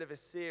of a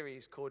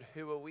series called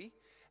Who Are We?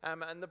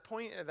 And the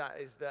point of that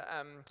is that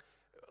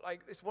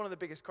it's one of the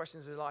biggest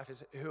questions in life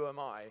is, who am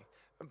I?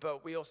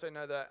 But we also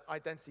know that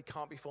identity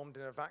can't be formed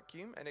in a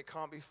vacuum, and it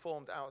can't be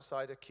formed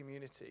outside a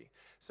community.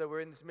 So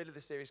we're in this middle of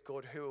the series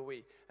called Who Are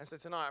We? And so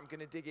tonight I'm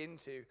going to dig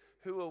into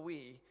who are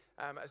we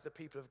as the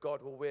people of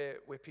God? Well,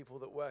 we're people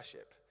that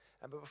worship.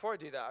 But before I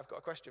do that, I've got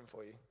a question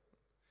for you,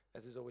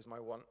 as is always my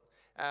want.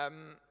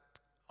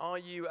 Are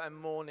you a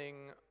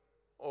morning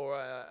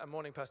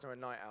person or a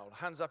night owl?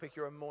 Hands up if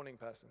you're a morning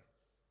person.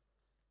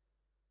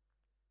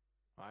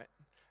 Right.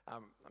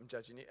 I'm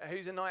judging you.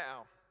 Who's a night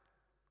owl?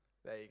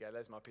 There you go.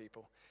 There's my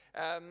people.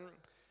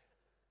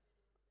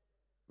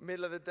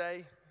 Middle of the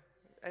day.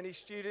 Any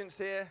students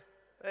here?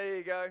 There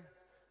you go.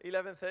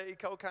 11:30,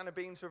 cold can of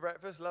beans for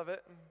breakfast. Love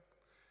it.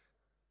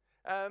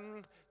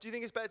 Do you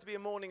think it's better to be a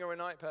morning or a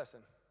night person?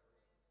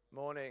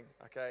 Morning.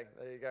 Okay,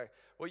 there you go.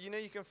 Well,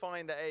 you can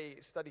find a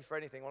study for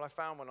anything. Well, I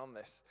found one on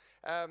this.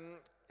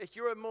 If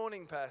you're a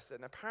morning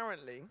person,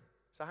 apparently,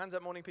 so hands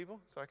up morning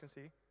people, so I can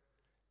see you.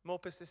 More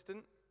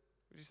persistent.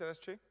 Would you say that's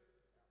true?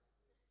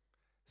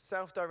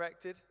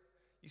 Self-directed.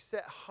 You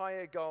set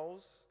higher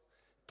goals,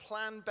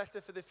 plan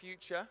better for the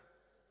future,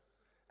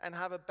 and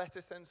have a better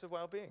sense of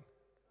well-being.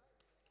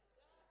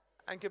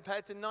 And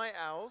compared to night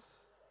owls,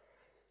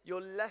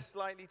 you're less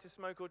likely to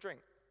smoke or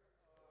drink.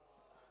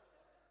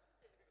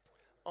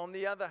 On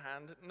the other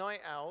hand,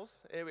 night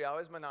owls, here we are,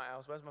 where's my night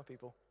owls? Where's my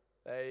people?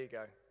 There you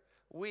go.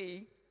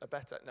 We are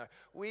better. No,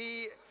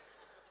 we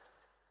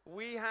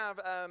have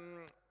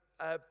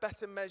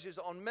better measures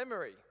on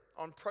memory,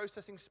 on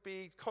processing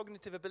speed,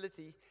 cognitive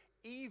ability,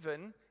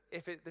 even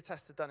if the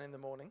tests are done in the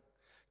morning,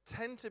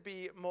 tend to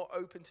be more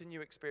open to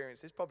new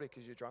experiences, probably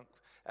because you're drunk,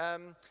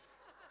 and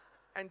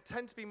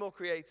tend to be more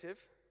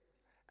creative.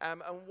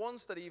 And one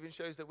study even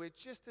shows that we're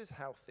just as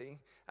healthy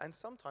and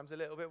sometimes a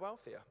little bit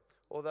wealthier.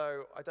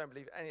 Although I don't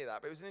believe any of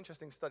that, but it was an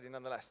interesting study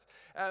nonetheless.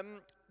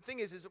 The thing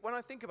is when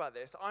I think about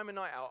this, I'm a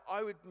night owl.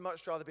 I would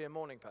much rather be a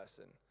morning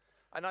person.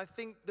 And I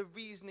think the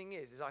reasoning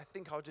is I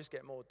think I'll just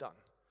get more done.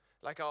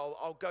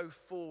 I'll go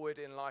forward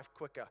in life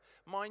quicker.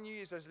 My New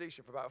Year's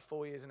resolution for about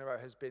 4 years in a row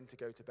has been to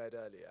go to bed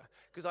earlier.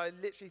 Because I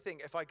literally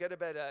think if I go to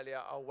bed earlier,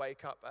 I'll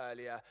wake up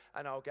earlier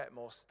and I'll get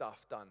more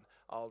stuff done.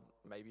 I'll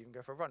maybe even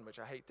go for a run, which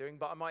I hate doing,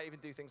 but I might even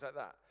do things like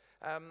that.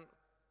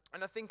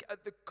 And I think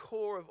at the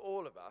core of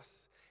all of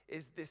us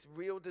is this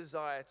real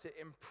desire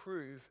to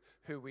improve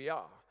who we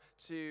are,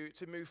 to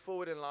move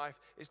forward in life.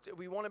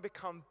 We want to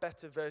become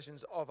better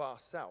versions of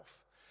ourselves.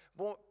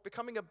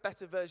 Becoming a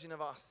better version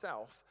of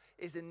ourselves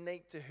is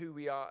innate to who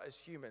we are as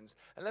humans.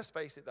 And let's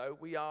face it, though,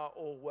 we are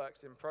all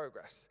works in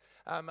progress.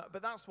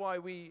 But that's why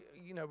we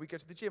go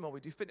to the gym or we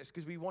do fitness,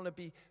 because we want to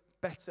be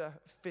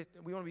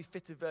we want to be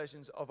fitter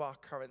versions of our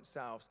current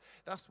selves.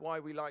 That's why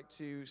we like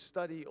to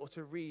study or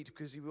to read,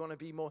 because we want to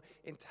be more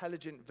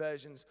intelligent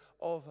versions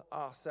of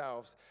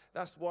ourselves.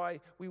 That's why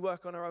we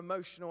work on our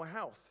emotional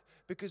health,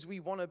 because we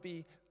want to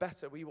be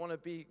better. We want to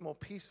be more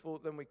peaceful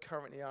than we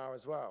currently are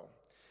as well.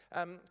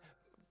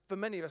 For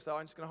many of us, though,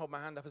 I'm just going to hold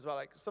my hand up as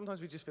well. Sometimes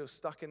we just feel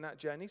stuck in that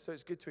journey, so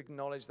it's good to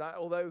acknowledge that.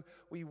 Although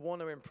we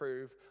want to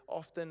improve,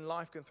 often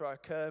life can throw a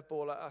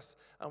curveball at us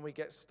and we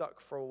get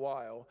stuck for a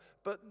while.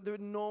 But the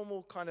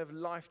normal kind of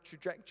life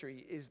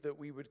trajectory is that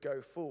we would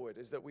go forward,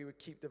 is that we would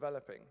keep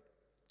developing.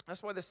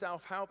 That's why the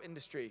self-help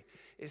industry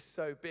is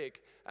so big.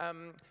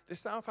 The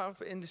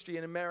self-help industry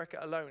in America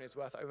alone is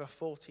worth over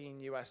 $14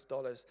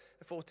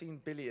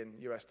 billion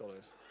US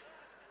dollars.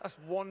 That's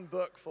one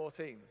book,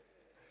 14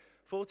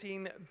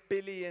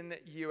 billion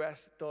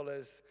US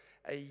dollars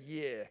a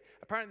year.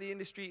 Apparently the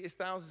industry is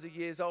thousands of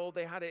years old.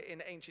 They had it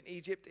in ancient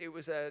Egypt. It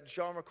was a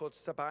genre called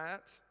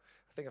Sabaat.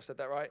 I think I've said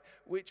that right,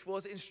 which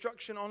was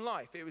instruction on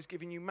life. It was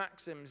giving you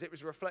maxims, it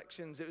was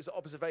reflections, it was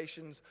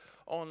observations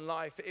on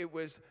life, it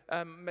was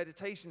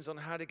meditations on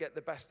how to get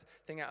the best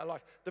thing out of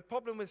life. The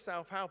problem with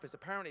self-help is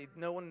apparently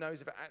no one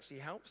knows if it actually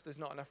helps. There's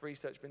not enough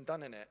research been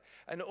done in it.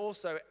 And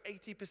also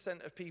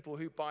 80% of people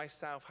who buy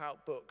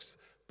self-help books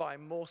buy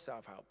more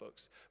self-help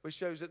books, which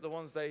shows that the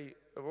ones they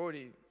have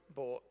already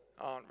bought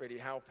aren't really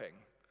helping.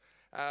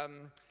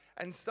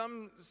 And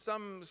some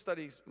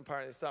studies,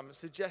 apparently some,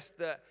 suggest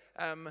that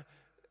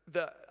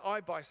I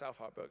buy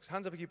self-help books.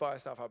 Hands up if you buy a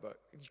self-help book.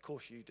 Of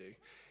course you do.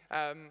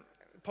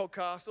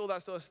 Podcasts, all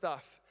that sort of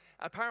stuff.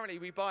 Apparently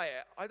we buy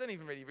it. I don't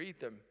even really read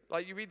them.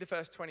 You read the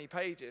first 20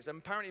 pages, and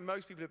apparently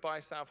most people who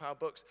buy self-help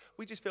books,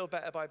 we just feel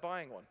better by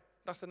buying one.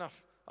 That's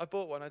enough. I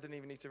bought one. I didn't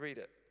even need to read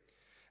it.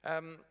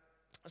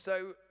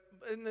 So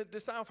the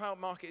self-help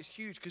market is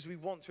huge because we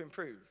want to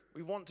improve.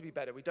 We want to be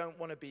better. We don't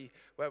want to be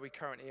where we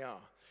currently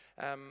are.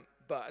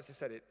 But as I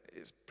said,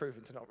 it's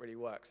proven to not really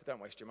work, so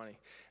don't waste your money.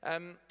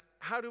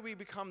 How do we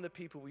become the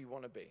people we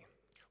want to be?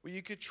 Well,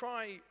 you could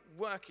try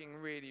working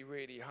really,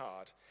 really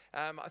hard.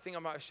 I think I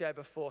might have shared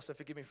before, so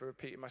forgive me for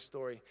repeating my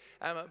story.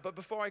 But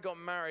before I got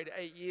married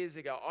 8 years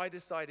ago, I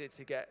decided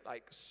to get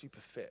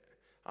super fit.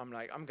 I'm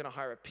like, I'm going to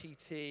hire a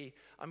PT.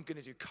 I'm going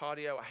to do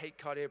cardio. I hate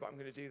cardio, but I'm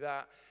going to do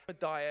that. A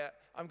diet.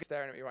 I'm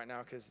staring at me right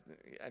now because,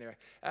 anyway.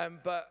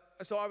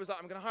 So I was like,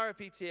 I'm going to hire a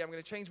PT. I'm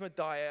going to change my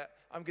diet.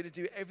 I'm going to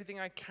do everything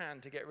I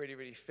can to get really,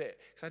 really fit.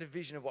 Because I had a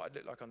vision of what I'd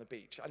look like on the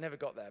beach. I never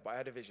got there, but I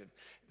had a vision.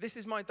 This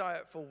is my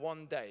diet for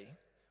one day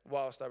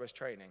whilst I was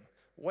training.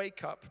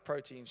 Wake up,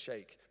 protein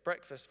shake.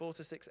 Breakfast, 4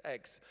 to 6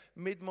 eggs.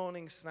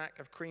 Mid-morning snack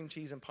of cream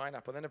cheese and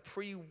pineapple. Then a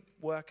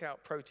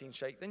pre-workout protein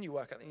shake. Then you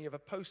work out. Then you have a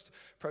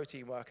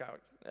post-protein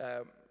workout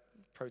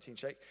protein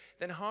shake.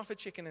 Then half a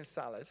chicken and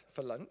salad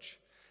for lunch.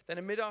 Then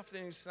a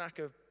mid-afternoon snack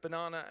of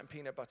banana and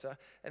peanut butter.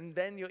 And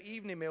then your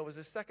evening meal was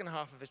the second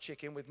half of a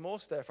chicken with more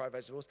stir-fried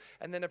vegetables.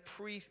 And then a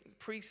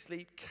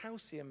pre-sleep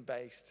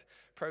calcium-based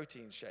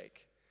protein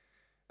shake.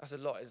 That's a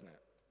lot, isn't it?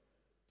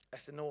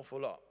 That's an awful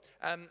lot.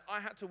 I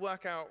had to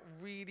work out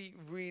really,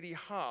 really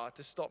hard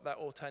to stop that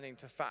all turning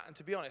to fat. And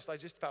to be honest, I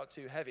just felt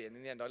too heavy. And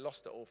in the end, I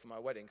lost it all for my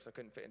wedding because I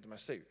couldn't fit into my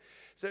suit.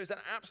 So it was an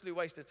absolute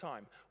waste of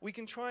time. We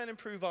can try and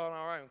improve on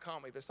our own,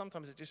 can't we? But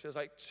sometimes it just feels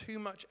like too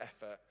much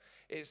effort.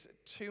 It's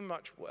too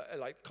much work,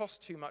 like costs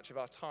too much of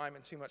our time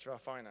and too much of our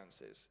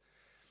finances.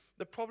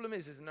 The problem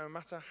is no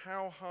matter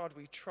how hard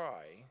we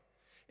try,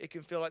 it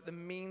can feel like the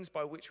means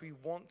by which we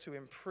want to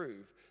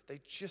improve, they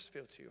just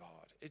feel too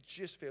hard. It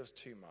just feels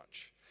too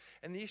much.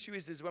 And the issue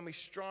is when we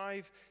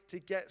strive to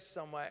get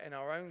somewhere in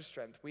our own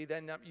strength, we then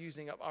end up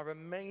using up our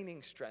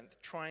remaining strength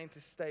trying to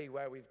stay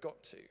where we've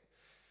got to.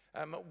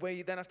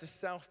 We then have to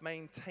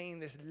self-maintain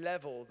this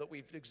level that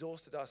we've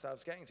exhausted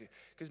ourselves getting to.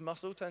 Because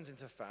muscle turns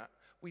into fat.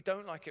 We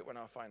don't like it when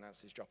our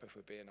finances drop, if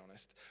we're being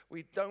honest.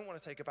 We don't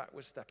want to take a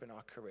backward step in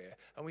our career.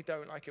 And we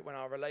don't like it when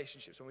our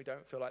relationships, when we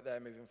don't feel like they're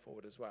moving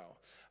forward as well.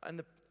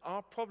 And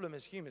our problem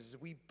as humans is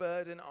we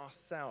burden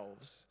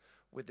ourselves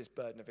with this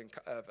burden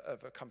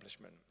of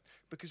accomplishment.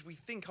 Because we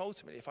think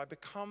ultimately, if I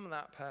become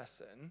that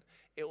person,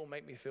 it will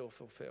make me feel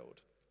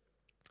fulfilled.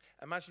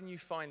 Imagine you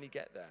finally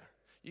get there.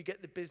 You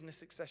get the business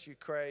success you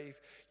crave,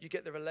 you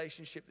get the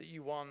relationship that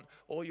you want,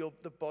 or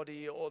the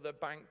body or the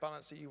bank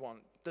balance that you want.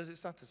 Does it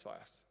satisfy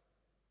us?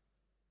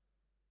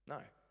 No.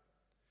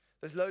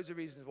 There's loads of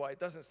reasons why it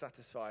doesn't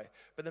satisfy,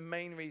 but the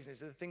main reason is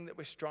that the thing that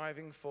we're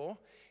striving for,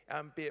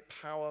 be it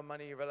power,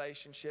 money,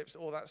 relationships,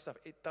 all that stuff,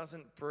 it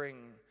doesn't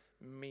bring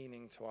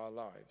meaning to our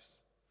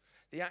lives.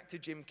 The actor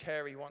Jim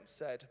Carrey once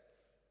said,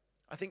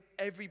 I think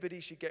everybody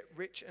should get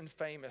rich and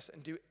famous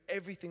and do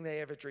everything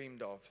they ever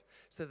dreamed of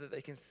so that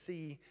they can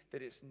see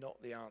that it's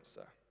not the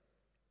answer.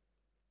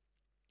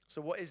 So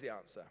what is the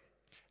answer?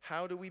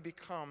 How do we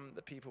become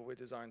the people we're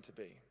designed to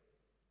be?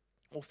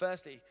 Well,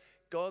 firstly,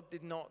 God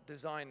did not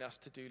design us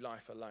to do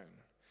life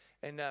alone.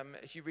 And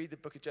if you read the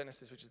book of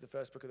Genesis, which is the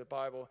first book of the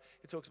Bible,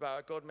 it talks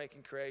about God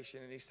making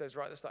creation, and he says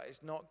right at the start,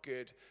 it's not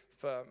good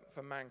for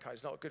mankind.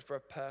 It's not good for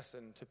a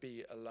person to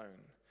be alone.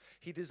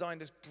 He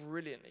designed us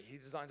brilliantly. He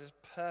designed us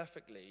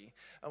perfectly,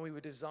 and we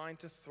were designed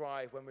to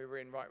thrive when we were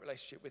in right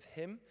relationship with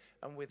him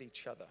and with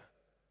each other.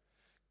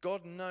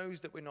 God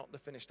knows that we're not the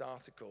finished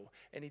article,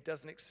 and he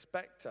doesn't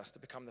expect us to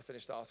become the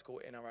finished article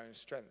in our own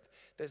strength.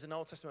 There's an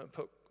Old Testament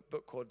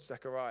book called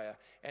Zechariah,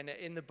 and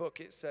in the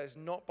book it says,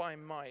 not by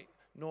might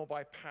nor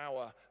by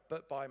power,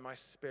 but by my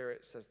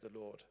spirit, says the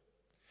Lord.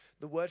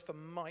 The word for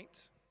might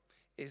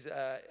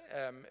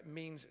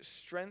means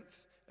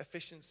strength,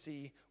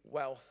 efficiency,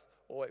 wealth,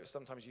 or it was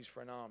sometimes used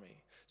for an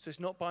army. So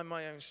it's not by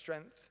my own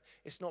strength,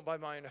 it's not by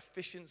my own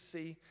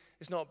efficiency,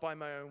 it's not by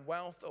my own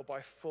wealth or by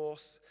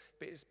force,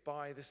 but it's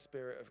by the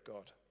Spirit of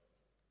God.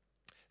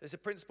 There's a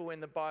principle in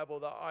the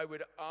Bible that I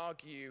would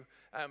argue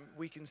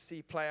we can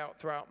see play out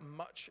throughout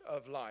much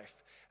of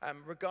life,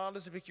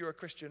 regardless of if you're a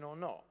Christian or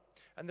not.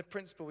 And the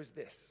principle is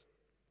this: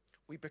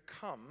 we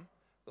become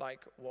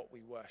like what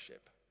we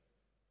worship.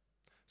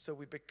 So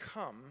we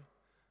become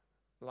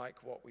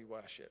like what we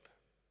worship.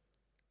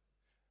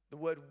 The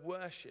word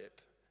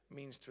worship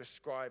means to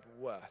ascribe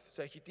worth.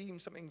 So if you deem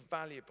something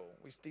valuable,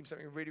 we deem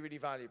something really, really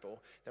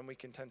valuable, then we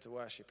can tend to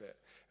worship it.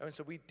 And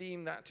so we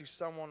deem that to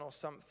someone or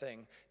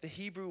something. The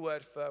Hebrew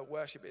word for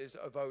worship is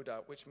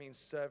avodah, which means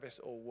service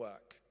or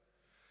work.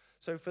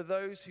 So for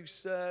those who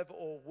serve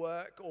or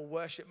work or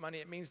worship money,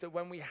 it means that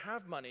when we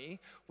have money,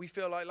 we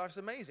feel like life's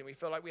amazing. We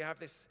feel like we have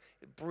this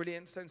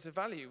brilliant sense of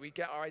value. We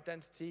get our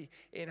identity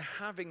in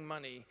having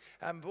money.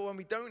 But when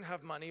we don't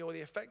have money, or the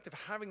effect of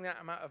having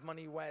that amount of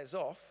money wears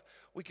off,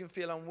 we can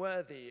feel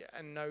unworthy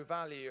and no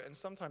value, and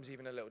sometimes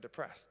even a little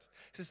depressed.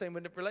 It's the same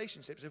with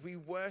relationships. If we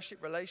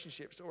worship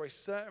relationships or a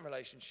certain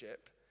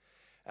relationship,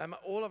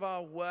 all of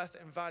our worth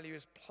and value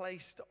is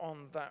placed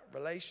on that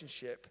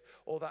relationship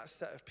or that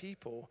set of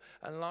people,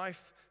 and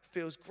life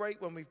feels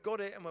great when we've got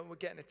it and when we're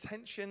getting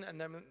attention, and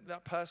then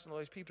that person or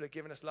those people are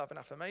giving us love and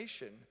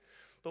affirmation.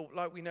 But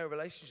like we know,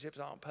 relationships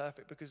aren't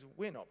perfect because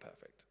we're not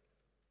perfect.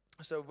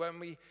 So when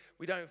we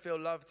don't feel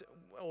loved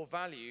or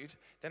valued,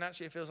 then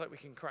actually it feels like we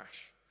can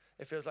crash.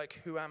 It feels like,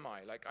 who am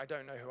I? Like, I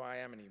don't know who I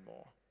am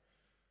anymore.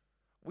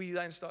 We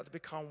then start to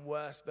become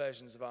worse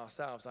versions of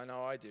ourselves. I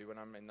know I do when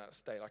I'm in that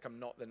state. Like, I'm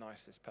not the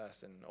nicest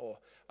person, or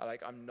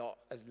I'm not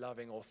as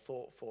loving or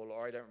thoughtful,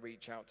 or I don't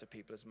reach out to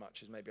people as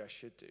much as maybe I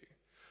should do.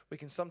 We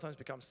can sometimes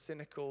become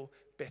cynical,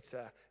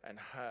 bitter, and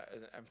hurt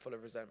and full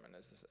of resentment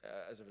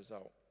as a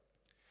result.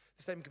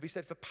 The same could be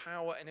said for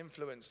power and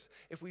influence.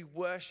 If we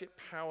worship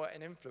power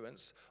and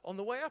influence, on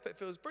the way up it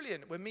feels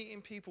brilliant. We're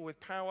meeting people with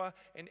power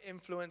and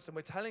influence, and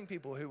we're telling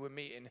people who we're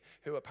meeting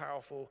who are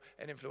powerful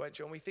and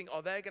influential. And we think,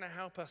 oh, they're going to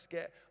help us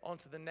get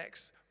onto the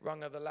next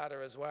rung of the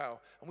ladder as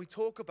well. And we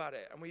talk about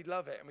it, and we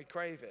love it, and we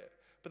crave it.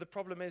 But the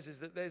problem is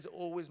that there's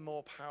always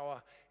more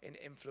power and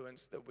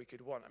influence that we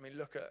could want. I mean,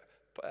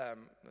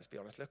 let's be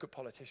honest, look at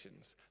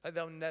politicians. Like,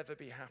 they'll never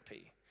be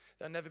happy.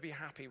 They'll never be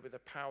happy with the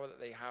power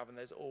that they have, and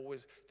there's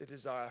always the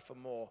desire for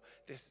more.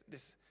 This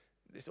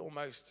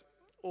almost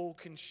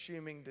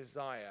all-consuming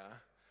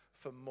desire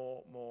for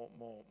more.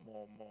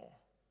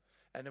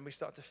 And then we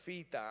start to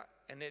feed that,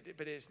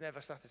 but it's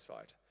never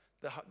satisfied.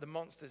 The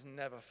monster's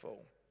never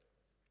full.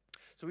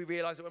 So we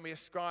realize that when we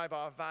ascribe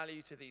our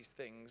value to these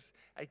things,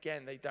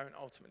 again, they don't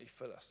ultimately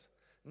fill us.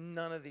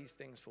 None of these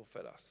things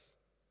fulfill us.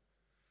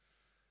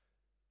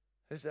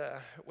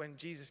 When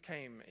Jesus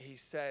came, he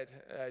said,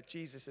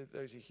 Jesus,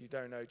 those of you who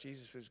don't know,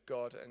 Jesus was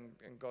God,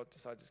 and God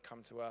decided to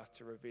come to earth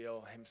to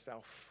reveal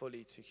himself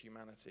fully to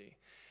humanity.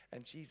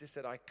 And Jesus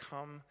said, I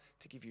come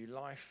to give you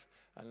life,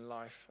 and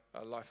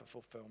a life of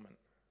fulfillment.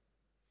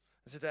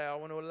 And today I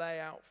want to lay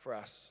out for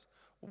us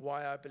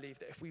why I believe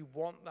that if we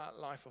want that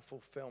life of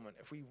fulfillment,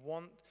 if we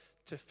want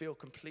to feel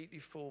completely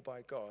full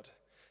by God,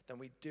 then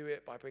we do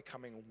it by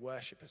becoming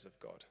worshippers of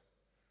God.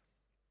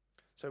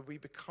 So we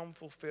become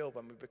fulfilled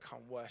when we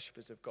become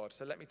worshippers of God.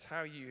 So let me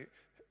tell you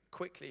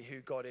quickly who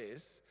God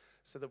is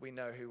so that we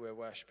know who we're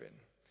worshiping.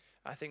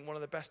 I think one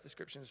of the best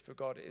descriptions for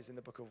God is in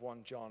the book of 1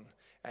 John.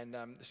 And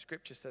the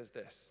scripture says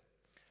this: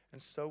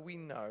 and so we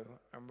know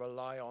and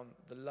rely on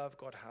the love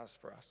God has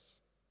for us.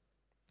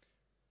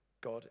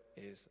 God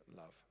is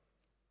love.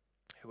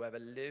 Whoever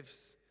lives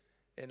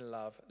in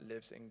love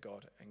lives in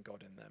God and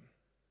God in them.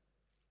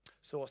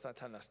 So what's that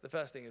telling us? The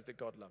first thing is that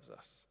God loves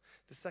us.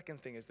 The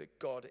second thing is that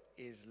God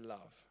is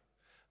love.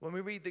 When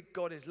we read that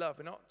God is love,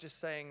 we're not just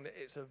saying that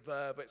it's a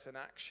verb, it's an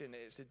action,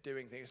 it's a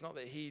doing thing. It's not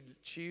that he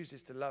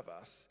chooses to love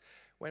us.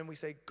 When we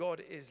say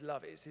God is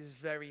love, it's his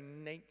very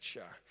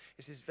nature.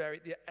 It's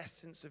the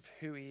essence of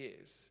who he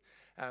is.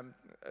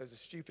 As a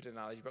stupid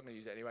analogy, but I'm going to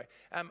use it anyway.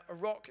 A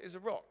rock is a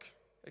rock.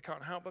 It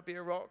can't help but be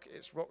a rock.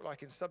 It's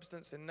rock-like in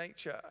substance and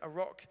nature. A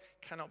rock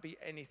cannot be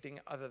anything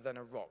other than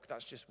a rock.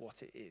 That's just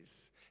what it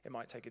is. It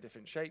might take a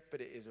different shape,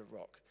 but it is a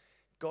rock.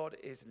 God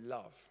is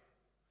love.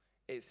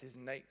 It's his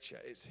nature.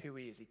 It's who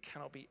he is. He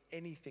cannot be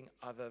anything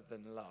other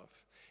than love.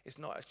 It's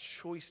not a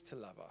choice to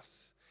love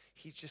us.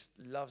 He just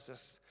loves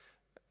us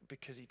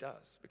because he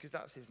does, because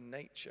that's his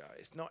nature.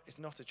 It's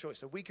not a choice.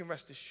 So we can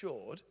rest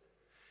assured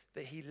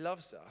that he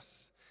loves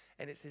us,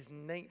 and it's his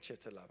nature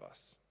to love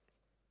us.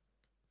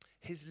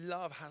 His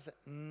love has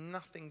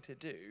nothing to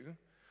do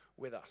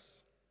with us.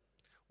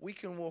 We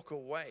can walk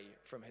away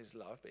from his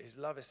love, but his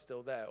love is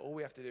still there. All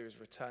we have to do is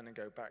return and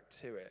go back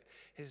to it.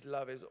 His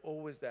love is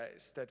always there,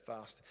 it's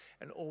steadfast,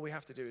 and all we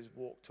have to do is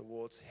walk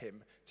towards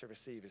him to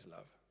receive his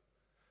love.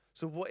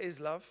 So what is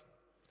love?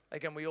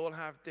 Again, we all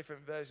have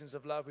different versions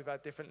of love. We've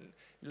had different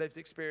lived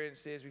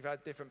experiences. We've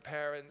had different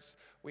parents.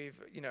 We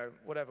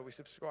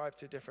subscribe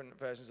to different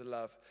versions of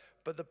love.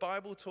 But the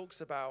Bible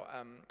talks about,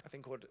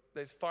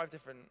 there's 5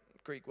 different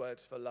Greek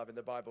words for love in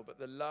the Bible, but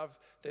the love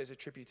that is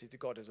attributed to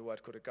God is a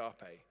word called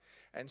agape.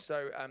 And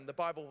so the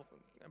Bible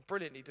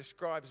brilliantly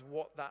describes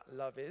what that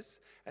love is.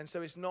 And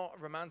so it's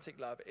not romantic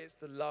love, it's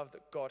the love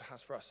that God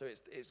has for us. So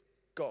it's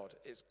God,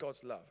 it's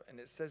God's love. And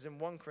it says in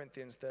 1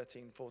 Corinthians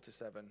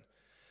 13:4-7,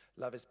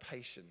 love is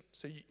patient.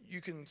 So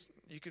you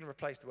can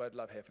replace the word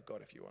love here for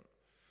God if you want.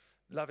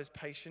 Love is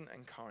patient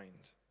and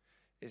kind,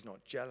 is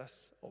not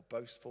jealous or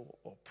boastful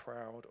or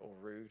proud or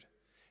rude.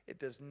 It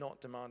does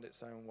not demand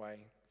its own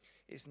way.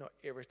 It's not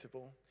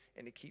irritable,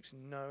 and it keeps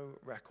no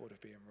record of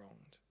being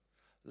wronged.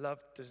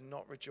 Love does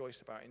not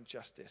rejoice about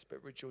injustice,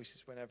 but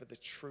rejoices whenever the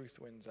truth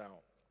wins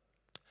out.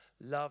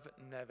 Love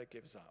never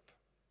gives up.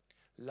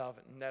 Love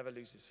never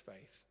loses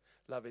faith.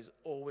 Love is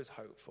always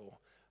hopeful,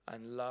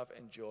 and love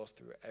endures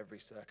through every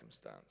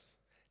circumstance.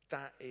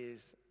 That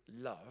is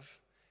love,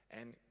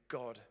 and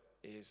God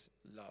is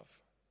love.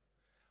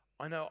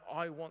 I know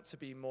I want to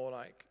be more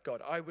like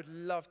God. I would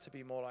love to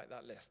be more like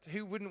that list.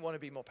 Who wouldn't want to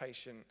be more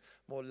patient,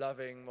 more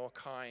loving, more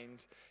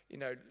kind,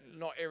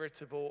 not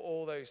irritable,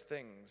 all those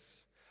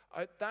things?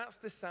 That's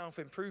the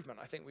self-improvement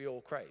I think we all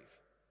crave.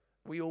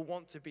 We all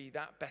want to be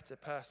that better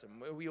person.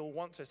 We all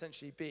want to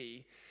essentially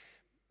be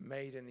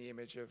made in the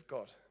image of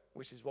God,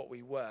 which is what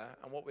we were,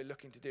 and what we're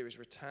looking to do is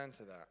return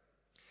to that.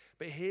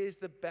 But here's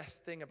the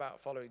best thing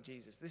about following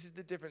Jesus. This is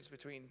the difference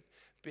between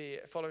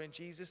following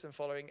Jesus and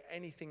following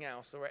anything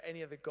else or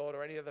any other God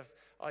or any other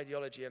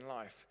ideology in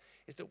life,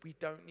 is that we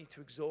don't need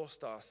to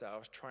exhaust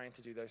ourselves trying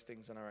to do those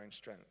things in our own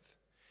strength.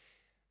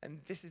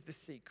 And this is the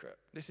secret.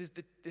 This is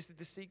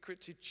the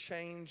secret to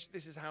change.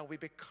 This is how we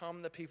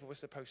become the people we're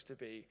supposed to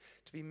be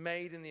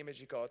made in the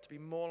image of God, to be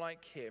more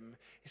like him.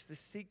 It's the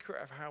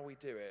secret of how we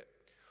do it.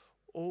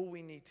 All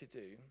we need to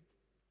do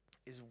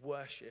is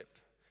worship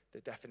the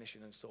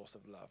definition and source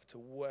of love, to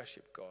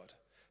worship God,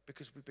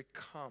 because we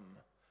become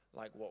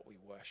like what we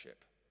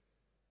worship.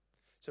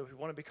 So if we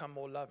want to become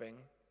more loving,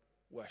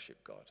 worship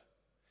God.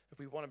 If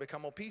we want to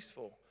become more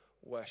peaceful,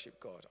 worship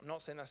God. I'm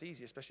not saying that's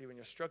easy, especially when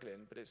you're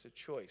struggling, but it's a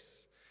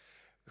choice.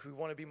 If we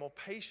want to be more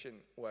patient,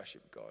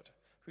 worship God.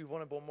 If we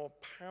want to be more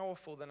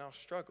powerful than our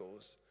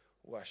struggles,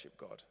 worship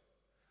God.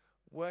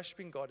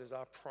 Worshipping God is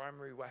our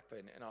primary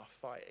weapon in our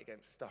fight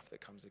against stuff that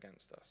comes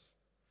against us.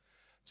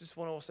 Just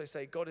want to also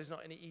say, God is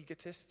not an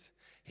egotist.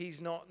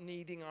 He's not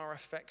needing our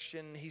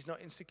affection. He's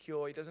not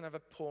insecure. He doesn't have a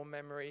poor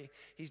memory.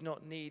 He's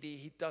not needy.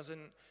 He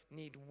doesn't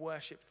need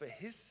worship for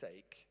his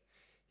sake.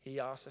 He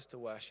asks us to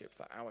worship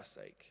for our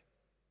sake.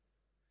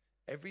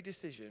 Every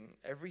decision,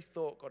 every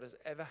thought God has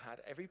ever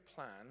had, every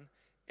plan,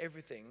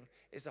 everything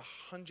is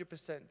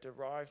 100%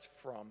 derived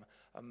from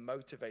and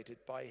motivated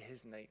by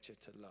his nature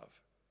to love.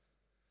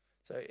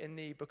 So in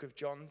the book of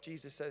John,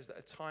 Jesus says that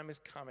a time is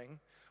coming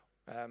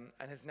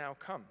and has now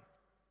come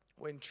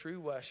when true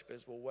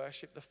worshippers will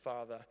worship the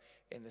Father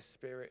in the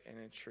Spirit and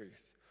in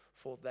truth,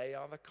 for they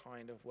are the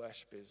kind of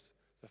worshippers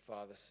the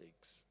Father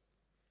seeks.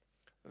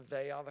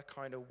 They are the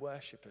kind of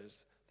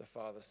worshippers the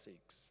Father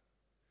seeks.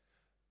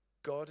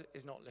 God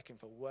is not looking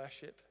for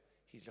worship,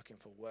 he's looking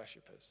for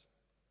worshippers.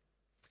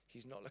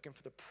 He's not looking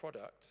for the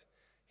product,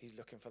 he's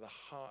looking for the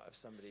heart of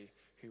somebody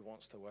who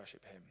wants to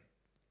worship him.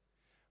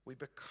 We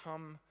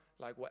become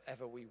like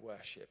whatever we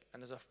worship.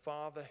 And as a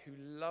Father who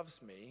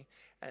loves me,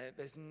 and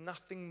there's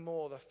nothing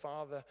more the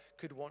Father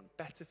could want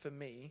better for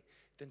me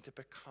than to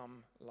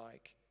become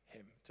like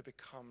him, to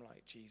become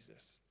like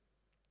Jesus.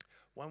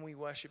 When we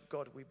worship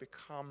God, we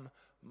become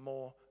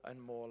more and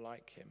more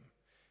like him.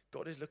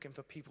 God is looking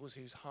for people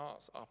whose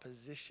hearts are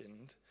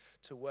positioned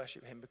to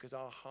worship him because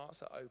our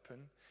hearts are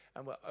open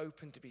and we're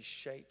open to be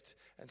shaped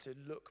and to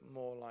look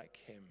more like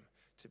him,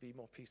 to be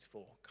more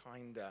peaceful,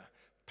 kinder,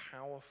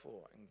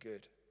 powerful, and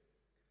good.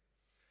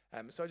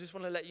 So I just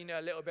want to let you know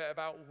a little bit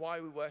about why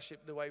we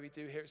worship the way we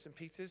do here at St.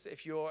 Peter's.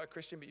 If you're a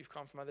Christian but you've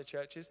come from other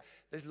churches,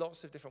 there's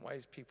lots of different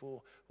ways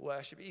people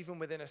worship, even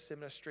within a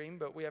similar stream,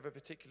 but we have a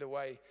particular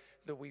way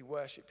that we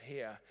worship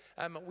here.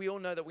 We all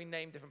know that we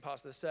name different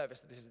parts of the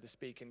service. This is the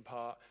speaking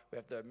part, we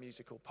have the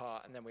musical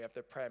part, and then we have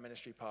the prayer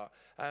ministry part.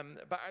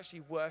 But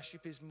actually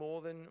worship is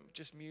more than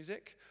just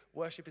music.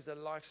 Worship is a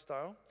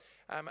lifestyle.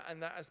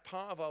 And that as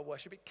part of our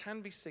worship, it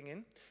can be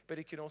singing, but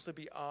it can also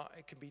be art,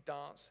 it can be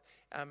dance.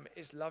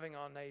 It's loving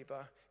our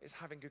neighbor, it's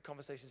having good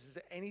conversations. Is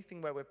there anything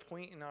where we're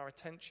pointing our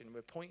attention,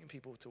 we're pointing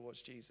people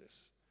towards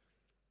Jesus?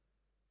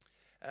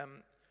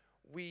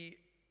 We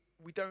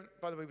don't,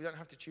 by the way, we don't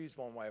have to choose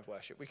one way of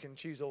worship. We can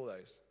choose all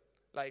those.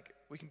 Like,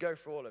 we can go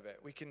for all of it.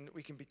 We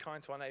can be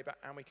kind to our neighbor,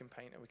 and we can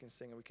paint, and we can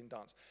sing, and we can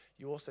dance.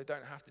 You also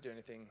don't have to do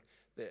anything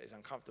that is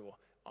uncomfortable.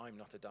 I'm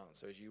not a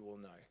dancer, as you all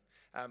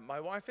know. My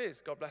wife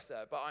is, God bless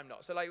her, but I'm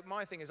not. So, like,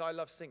 my thing is I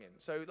love singing.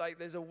 So, like,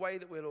 there's a way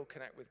that we'll all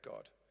connect with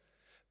God.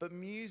 But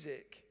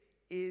music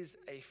is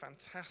a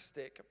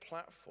fantastic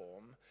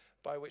platform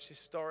by which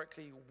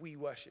historically we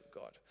worship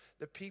God.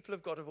 The people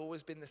of God have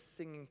always been the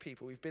singing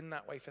people. We've been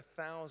that way for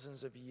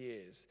thousands of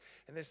years.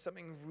 And there's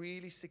something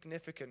really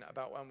significant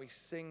about when we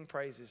sing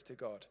praises to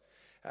God.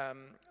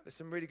 There's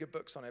some really good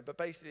books on it, but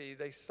basically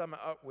they sum it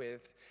up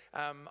with,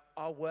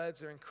 our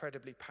words are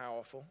incredibly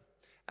powerful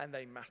and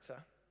they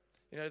matter.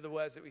 You know, the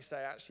words that we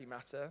say actually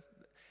matter.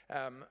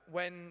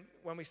 When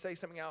we say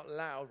something out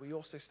loud, we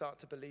also start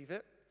to believe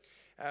it.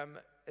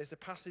 There's a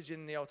passage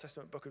in the Old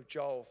Testament book of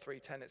Joel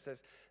 3:10. It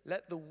says,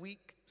 let the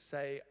weak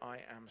say I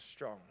am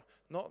strong,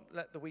 not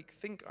let the weak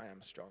think I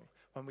am strong.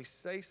 When we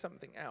say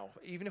something out,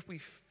 even if we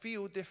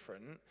feel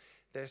different,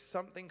 there's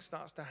something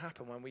starts to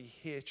happen when we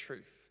hear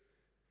truth.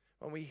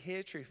 When we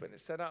hear truth, when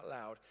it's said out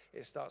loud,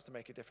 it starts to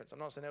make a difference. I'm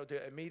not saying it'll do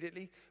it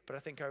immediately, but I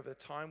think over the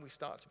time we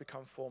start to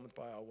become formed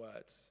by our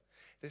words.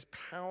 There's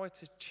power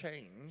to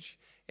change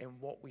in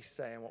what we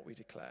say and what we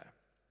declare.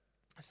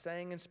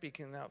 Saying and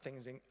speaking out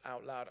things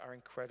out loud are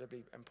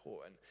incredibly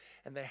important,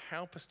 and they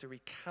help us to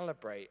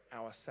recalibrate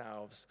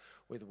ourselves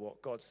with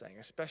what God's saying,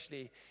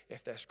 especially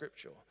if they're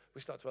scriptural.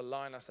 We start to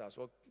align ourselves.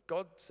 Well,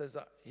 God says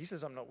that, he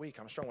says I'm not weak,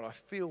 I'm strong. Well, I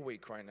feel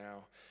weak right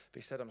now,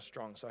 but he said I'm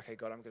strong. So, okay,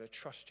 God, I'm going to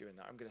trust you in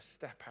that. I'm going to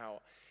step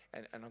out,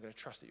 and I'm going to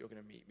trust that you're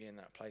going to meet me in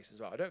that place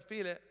as well. I don't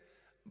feel it,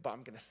 but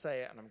I'm going to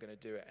say it, and I'm going to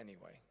do it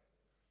anyway.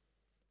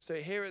 So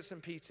here at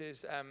St.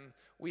 Peter's,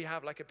 we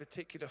have like a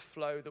particular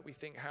flow that we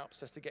think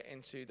helps us to get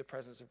into the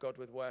presence of God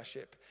with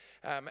worship.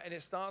 And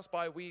it starts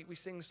by we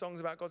sing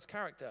songs about God's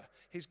character,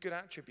 his good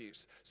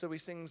attributes. So we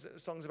sing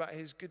songs about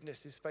his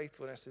goodness, his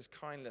faithfulness, his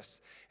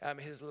kindness,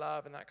 his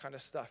love and that kind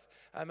of stuff.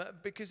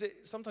 Because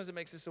sometimes it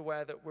makes us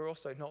aware that we're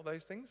also not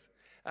those things.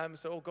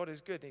 God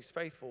is good and he's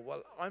faithful.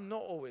 Well, I'm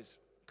not always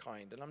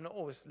kind and I'm not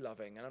always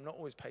loving and I'm not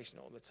always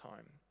patient all the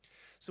time.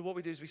 So what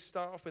we do is we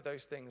start off with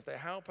those things. They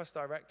help us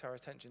direct our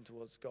attention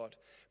towards God.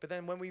 But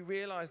then when we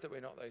realize that we're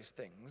not those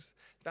things,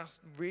 that's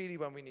really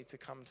when we need to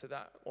come to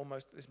that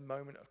almost this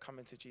moment of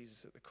coming to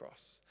Jesus at the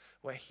cross,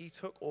 where he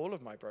took all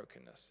of my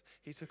brokenness.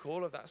 He took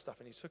all of that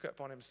stuff and he took it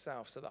upon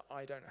himself so that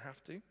I don't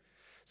have to.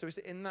 So it's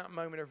in that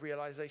moment of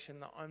realization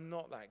that I'm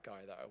not that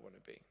guy that I want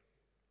to be.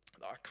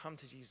 that I come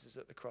to Jesus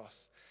at the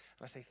cross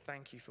and I say,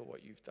 thank you for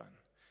what you've done.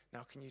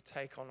 Now, can you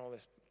take on all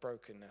this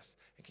brokenness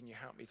and can you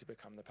help me to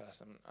become the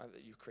person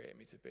that you created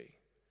me to be?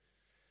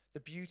 The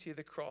beauty of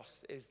the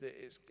cross is that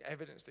it's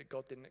evidence that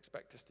God didn't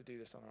expect us to do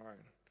this on our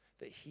own,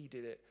 that he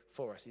did it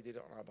for us. He did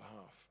it on our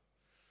behalf.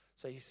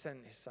 So he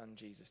sent his son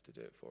Jesus to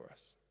do it for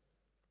us.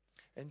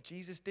 And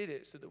Jesus did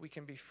it so that we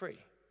can be free.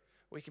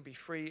 We can be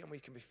free and we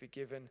can be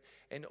forgiven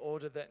in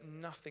order that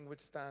nothing would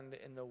stand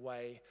in the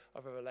way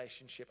of a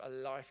relationship, a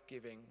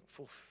life-giving,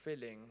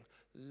 fulfilling,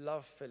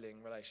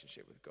 love-filling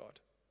relationship with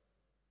God.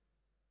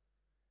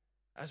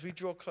 As we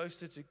draw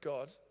closer to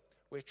God,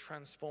 we're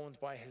transformed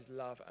by his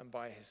love and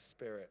by his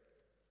spirit.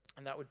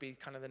 And that would be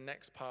kind of the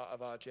next part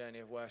of our journey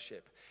of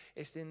worship.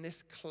 It's in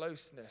this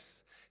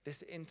closeness,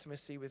 this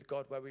intimacy with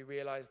God where we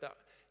realize that,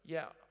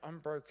 yeah, I'm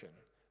broken,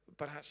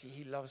 but actually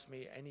he loves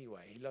me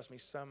anyway. He loves me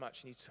so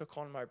much and he took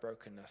on my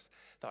brokenness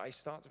that I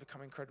start to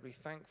become incredibly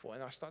thankful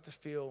and I start to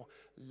feel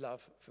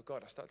love for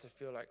God. I start to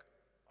feel like,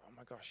 oh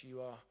my gosh,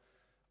 you are,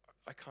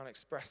 I can't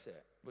express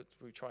it, but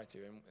we try to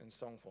in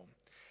song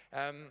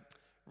form.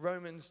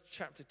 Romans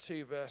chapter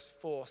 2 verse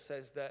 4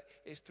 says that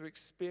it's through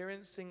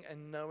experiencing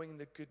and knowing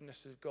the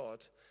goodness of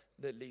God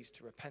that leads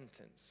to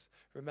repentance.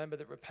 Remember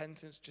that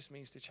repentance just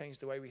means to change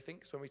the way we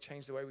think. So when we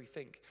change the way we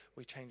think,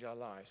 we change our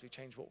lives. We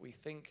change what we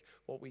think,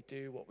 what we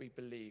do, what we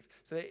believe.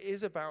 So it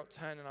is about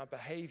turning our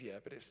behavior,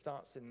 but it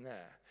starts in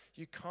there.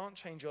 You can't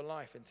change your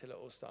life until it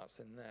all starts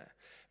in there.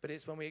 But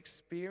it's when we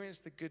experience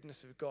the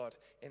goodness of God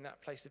in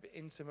that place of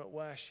intimate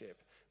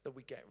worship that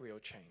we get real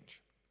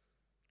change.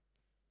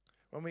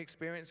 When we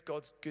experience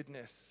God's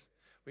goodness,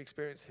 we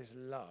experience his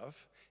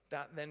love,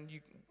 that then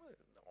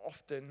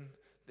often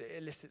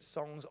elicits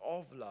songs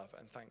of love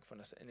and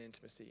thankfulness and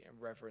intimacy and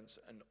reverence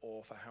and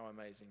awe for how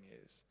amazing he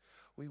is.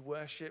 We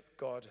worship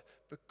God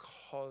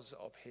because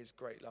of his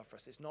great love for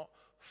us. It's not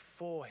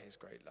for his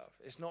great love.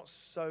 It's not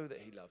so that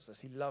he loves us.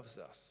 He loves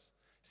us.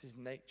 It's his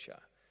nature.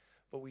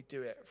 But we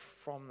do it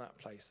from that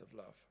place of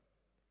love.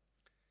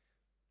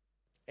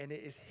 And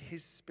it is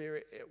his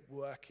spirit at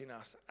work in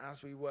us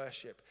as we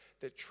worship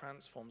that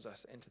transforms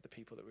us into the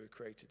people that we were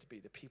created to be,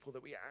 the people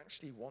that we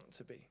actually want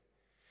to be.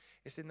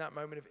 It's in that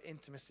moment of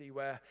intimacy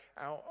where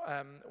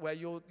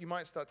you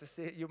might start to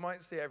see it. You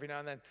might see it every now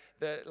and then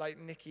that, like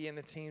Nikki and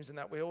the teams and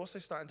that, we're also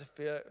starting to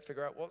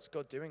figure out what's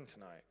God doing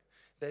tonight.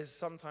 There's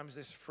sometimes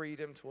this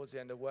freedom towards the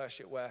end of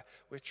worship where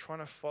we're trying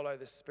to follow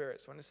the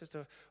Spirit. So when it says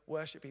to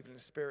worship people in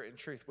spirit and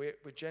truth, we're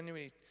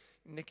genuinely,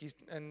 Nikki's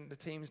and the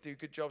teams do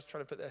good jobs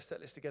trying to put their set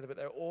list together, but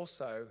they're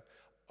also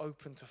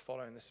open to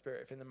following the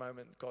Spirit. If in the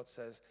moment God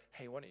says,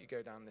 hey, why don't you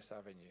go down this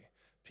avenue?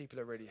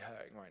 People are really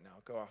hurting right now.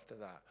 Go after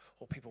that.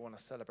 Or people want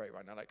to celebrate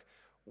right now. Like,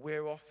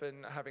 we're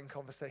often having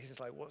conversations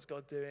like, what's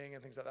God doing?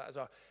 And things like that as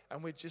well.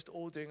 And we're just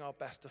all doing our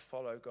best to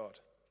follow God.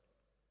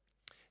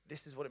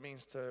 This is what it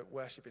means to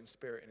worship in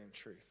spirit and in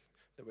truth,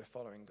 that we're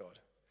following God.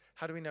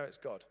 How do we know it's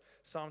God?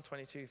 Psalm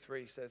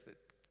 22:3 says that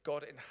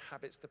God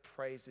inhabits the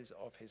praises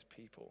of his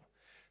people.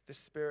 The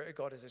Spirit of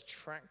God is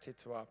attracted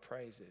to our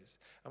praises.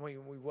 And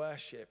when we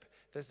worship,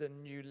 there's a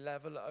new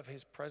level of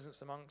his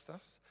presence amongst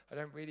us. I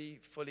don't really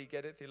fully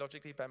get it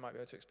theologically. Ben might be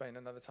able to explain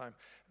another time.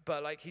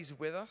 But like he's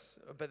with us,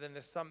 but then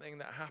there's something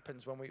that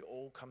happens when we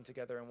all come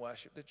together and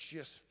worship that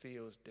just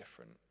feels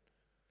different.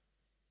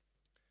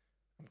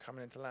 I'm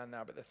coming into land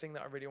now, but the thing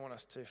that I really want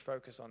us to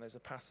focus on is a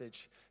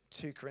passage,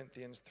 2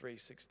 Corinthians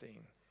 3:16.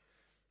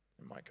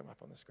 It might come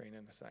up on the screen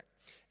in a sec.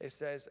 It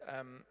says,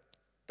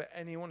 but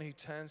anyone who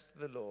turns to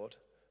the Lord,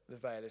 the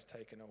veil is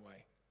taken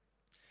away.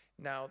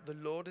 Now, the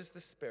Lord is the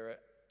Spirit,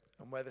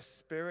 and where the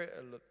Spirit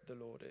of the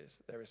Lord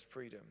is, there is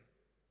freedom.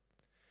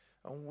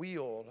 And we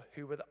all,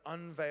 who with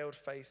unveiled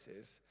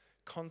faces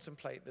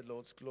contemplate the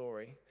Lord's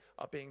glory,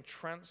 are being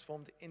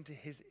transformed into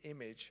his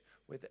image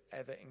with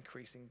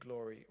ever-increasing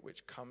glory,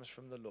 which comes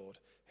from the Lord,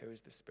 who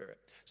is the Spirit.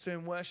 So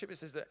in worship, it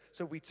says that,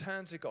 so we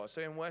turn to God.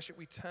 So in worship,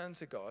 we turn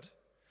to God,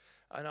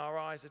 and our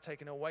eyes are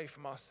taken away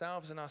from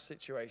ourselves and our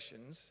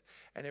situations,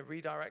 and it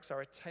redirects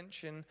our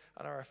attention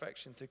and our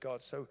affection to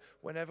God. So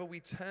whenever we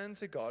turn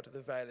to God,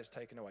 the veil is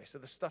taken away. So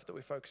the stuff that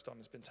we're focused on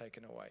has been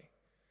taken away.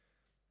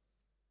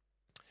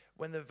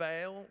 When the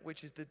veil,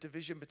 which is the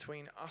division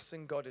between us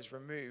and God, is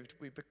removed,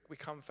 we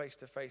come face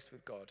to face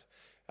with God.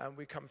 And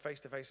we come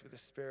face to face with the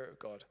Spirit of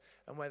God.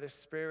 And where the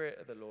Spirit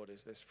of the Lord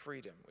is, there's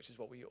freedom, which is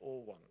what we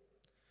all want.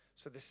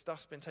 So this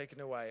stuff's been taken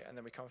away, and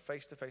then we come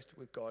face to face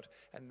with God,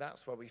 and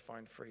that's where we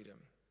find freedom.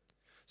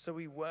 So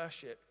we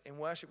worship. In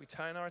worship, we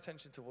turn our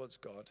attention towards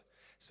God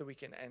so we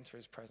can enter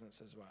his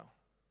presence as well.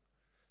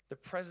 The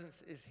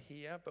presence is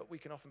here, but we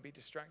can often be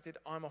distracted.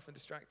 I'm often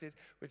distracted.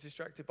 We're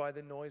distracted by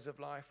the noise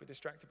of life. We're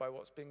distracted by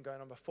what's been going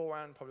on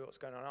beforehand, probably what's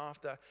going on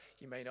after.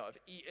 You may not have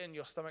eaten,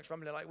 your stomach's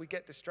rumbling. Like, we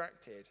get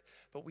distracted,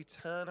 but we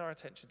turn our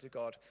attention to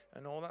God,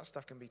 and all that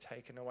stuff can be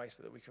taken away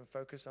so that we can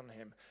focus on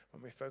him.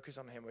 When we focus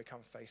on him, we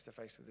come face to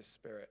face with his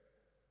Spirit.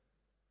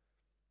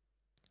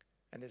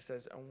 And it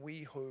says, and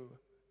we who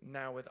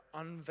now with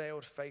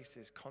unveiled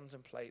faces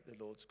contemplate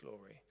the Lord's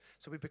glory.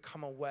 So we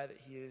become aware that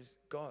he is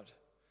God.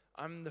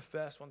 I'm the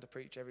first one to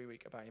preach every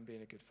week about him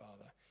being a good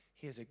father.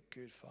 He is a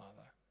good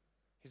Father.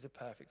 He's the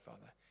perfect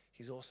Father.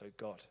 He's also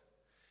God.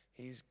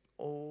 He's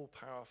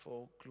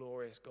all-powerful,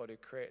 glorious God who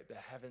created the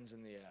heavens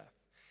and the earth.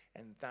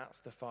 And that's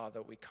the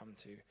Father we come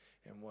to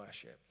in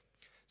worship.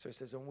 So it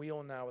says, and we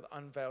all now with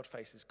unveiled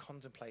faces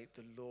contemplate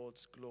the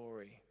Lord's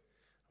glory,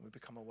 and we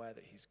become aware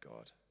that he's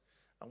God.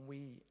 And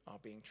we are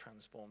being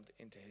transformed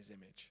into his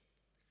image.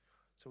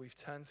 So we've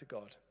turned to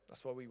God.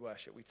 That's why we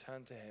worship. We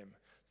turn to him.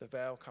 The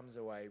veil comes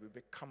away. We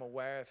become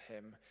aware of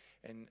him.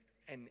 And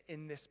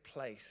in this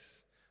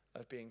place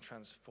of being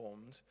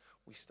transformed,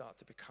 we start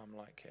to become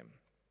like him.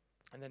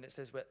 And then it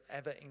says, with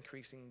ever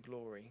increasing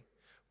glory,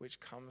 which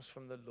comes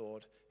from the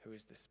Lord, who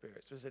is the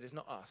Spirit. So it's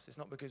not us. It's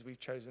not because we've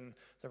chosen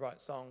the right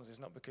songs. It's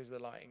not because of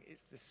the lighting.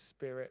 It's the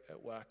Spirit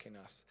at work in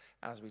us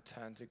as we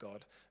turn to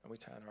God and we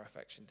turn our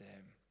affection to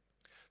him.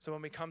 So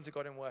when we come to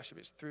God in worship,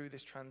 it's through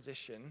this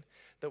transition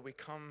that we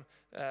come,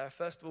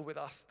 first of all, with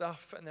our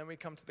stuff, and then we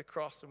come to the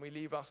cross and we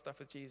leave our stuff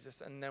with Jesus,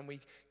 and then we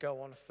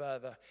go on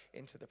further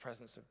into the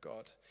presence of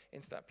God,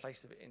 into that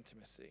place of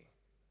intimacy.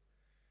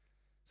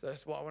 So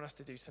that's what I want us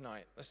to do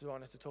tonight. This is why I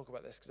want us to talk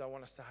about this, because I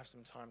want us to have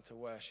some time to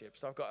worship.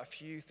 So I've got a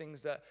few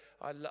things that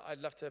I'd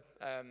love to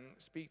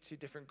speak to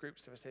different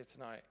groups of us here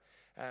tonight.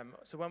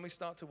 So when we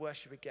start to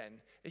worship again,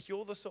 if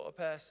you're the sort of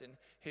person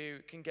who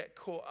can get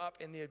caught up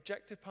in the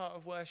objective part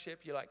of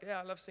worship, you're like, yeah,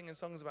 I love singing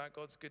songs about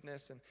God's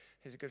goodness and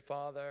he's a good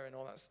father and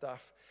all that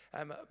stuff,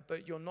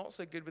 but you're not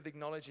so good with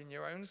acknowledging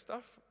your own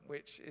stuff,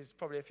 which is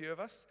probably a few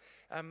of us,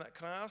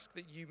 can I ask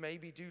that you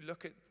maybe do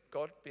look at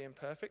God being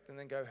perfect and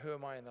then go, who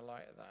am I in the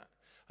light of that?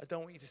 I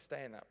don't want you to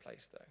stay in that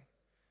place, though.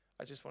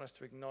 I just want us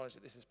to acknowledge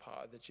that this is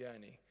part of the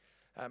journey.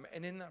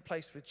 And in that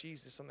place with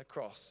Jesus on the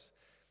cross,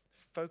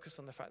 focus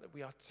on the fact that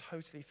we are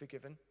totally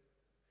forgiven,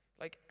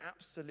 like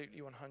absolutely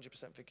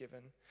 100%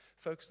 forgiven.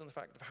 Focus on the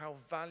fact of how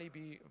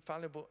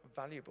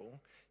valuable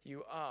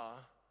you are,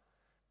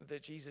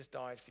 that Jesus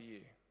died for you.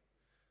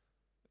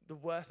 The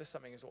worth of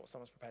something is what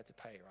someone's prepared to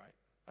pay, right?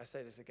 I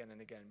say this again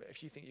and again, but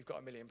if you think you've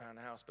got £1 million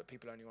house, but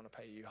people only want to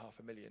pay you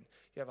 £500,000,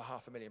 you have a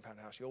 £500,000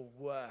 house. Your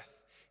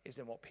worth is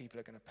in what people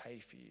are going to pay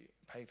for you,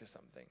 pay for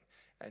something.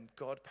 And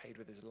God paid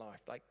with his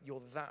life. Like,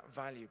 you're that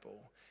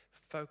valuable.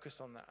 Focus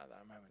on that at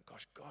that moment.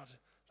 Gosh, God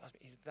loves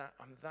me.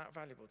 I'm that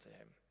valuable to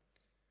him.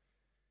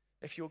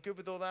 If you're good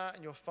with all that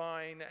and you're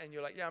fine and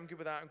you're like, yeah, I'm good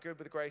with that, I'm good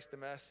with the grace, the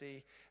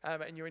mercy,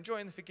 and you're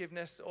enjoying the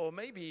forgiveness, or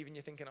maybe even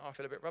you're thinking, oh, I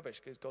feel a bit rubbish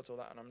because God's all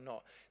that and I'm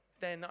not,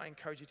 then I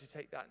encourage you to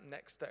take that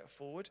next step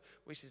forward,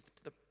 which is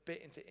the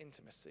bit into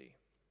intimacy.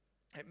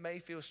 It may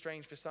feel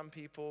strange for some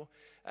people,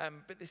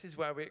 but this is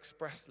where we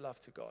express love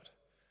to God.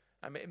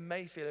 It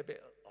may feel a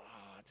bit,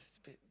 just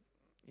a bit,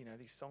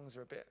 these songs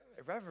are a bit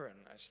irreverent,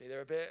 actually.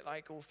 They're a bit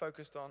like all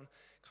focused on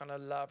kind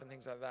of love and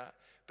things like that.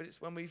 But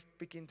it's when we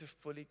begin to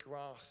fully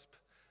grasp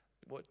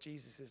what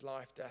Jesus'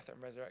 life, death,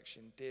 and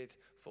resurrection did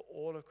for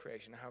all of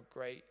creation, how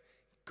great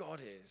God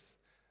is,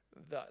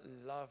 that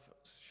love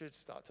should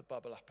start to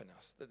bubble up in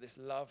us, that this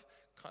love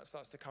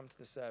starts to come to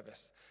the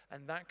surface.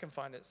 And that can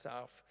find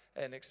itself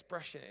an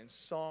expression in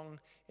song,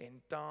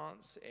 in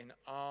dance, in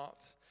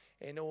art,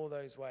 in all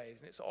those ways.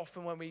 And it's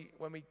often when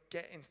we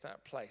get into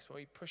that place, when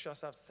we push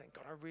ourselves to say,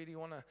 God, I really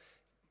want to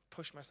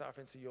push myself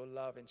into your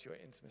love, into your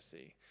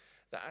intimacy,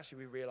 that actually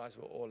we realize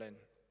we're all in.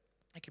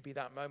 It could be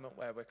that moment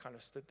where we're kind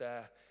of stood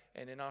there,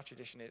 and in our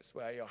tradition, it's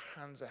where your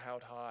hands are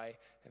held high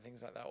and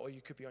things like that. Or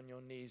you could be on your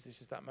knees. This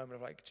is that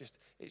moment of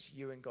it's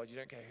you and God. You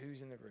don't care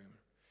who's in the room.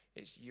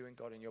 It's you and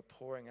God, and you're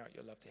pouring out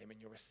your love to him, and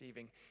you're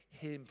receiving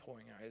him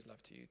pouring out his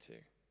love to you too.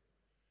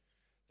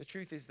 The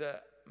truth is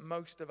that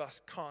most of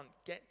us can't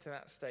get to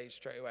that stage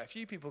straight away. A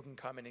few people can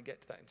come in and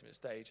get to that intimate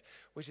stage,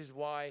 which is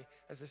why,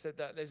 as I said,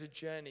 that there's a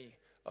journey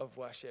of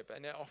worship,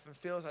 and it often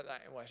feels like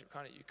that in worship.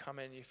 Kind of, you come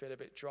in, you feel a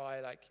bit dry,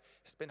 like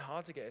it's been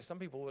hard to get here. Some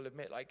people will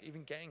admit, like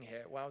even getting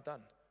here, well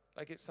done.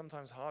 Like it's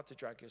sometimes hard to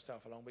drag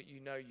yourself along, but you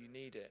know you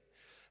need it.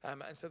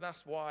 And so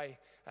that's why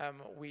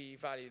we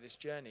value this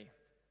journey,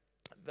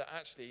 that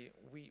actually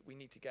we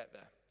need to get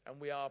there. And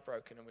we are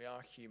broken and we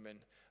are human,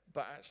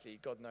 but actually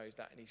God knows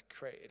that, and he's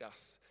created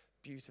us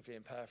beautifully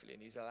and perfectly,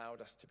 and he's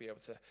allowed us to be able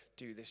to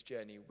do this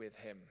journey with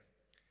him.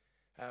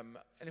 And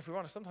if we're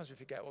honest, sometimes we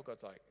forget what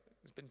God's like.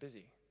 It's been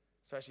busy.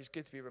 So actually it's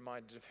good to be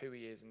reminded of who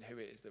he is and who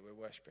it is that we're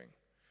worshiping.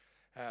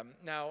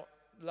 Now,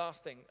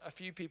 last thing, a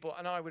few people,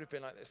 and I would have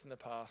been like this in the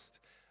past,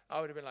 I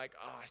would have been like,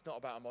 it's not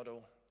about a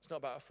model. It's not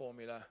about a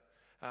formula.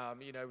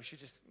 We should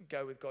just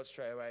go with God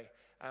straight away.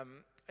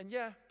 And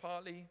yeah,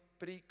 partly,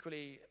 but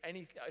equally,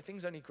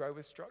 things only grow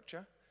with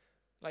structure.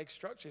 Like,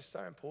 structure is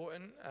so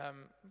important.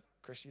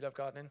 Chris, you love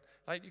gardening.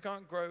 Like, you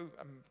can't grow,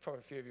 probably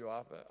a few of you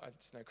are, but I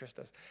just know Chris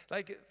does.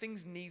 Like,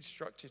 things need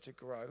structure to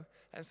grow.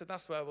 And so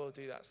that's where we'll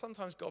do that.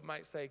 Sometimes God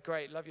might say,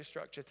 great, love your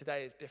structure.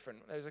 Today is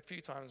different. There was a few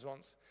times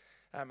once,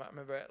 I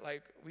remember it,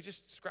 like, we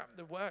just scrapped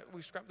the word.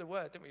 We scrapped the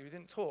word, didn't we? We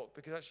didn't talk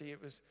because actually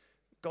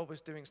God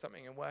was doing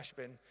something in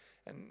worshiping.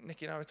 And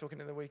Nikki and I were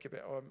talking in the week a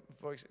bit, or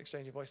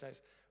exchanging voice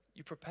notes.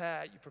 You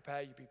prepare, you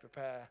be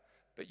prepared,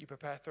 but you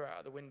prepare, throw it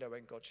out the window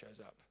when God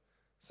shows up.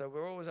 So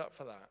we're always up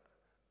for that.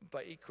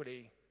 But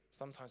equally,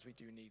 sometimes we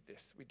do need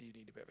this. We do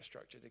need a bit of a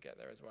structure to get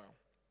there as well.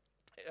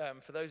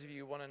 for those of you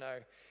who want to know,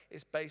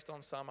 it's based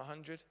on Psalm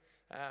 100,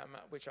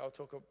 which we'll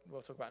talk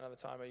about another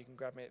time, or you can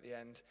grab me at the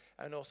end,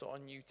 and also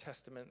on New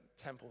Testament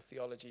temple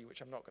theology,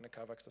 which I'm not going to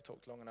cover because I've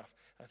talked long enough,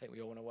 and I think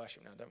we all want to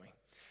worship now, don't we?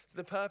 So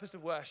the purpose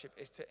of worship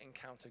is to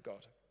encounter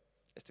God,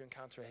 is to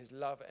encounter his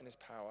love and his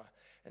power,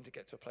 and to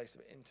get to a place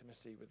of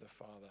intimacy with the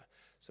Father.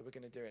 So we're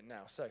going to do it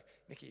now. So,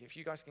 Nikki, if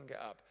you guys can get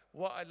up,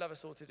 what I'd love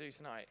us all to do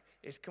tonight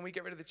is, can we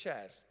get rid of the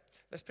chairs?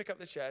 Let's pick up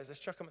the chairs, let's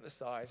chuck them at the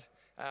side,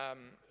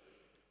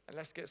 and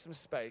let's get some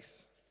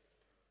space.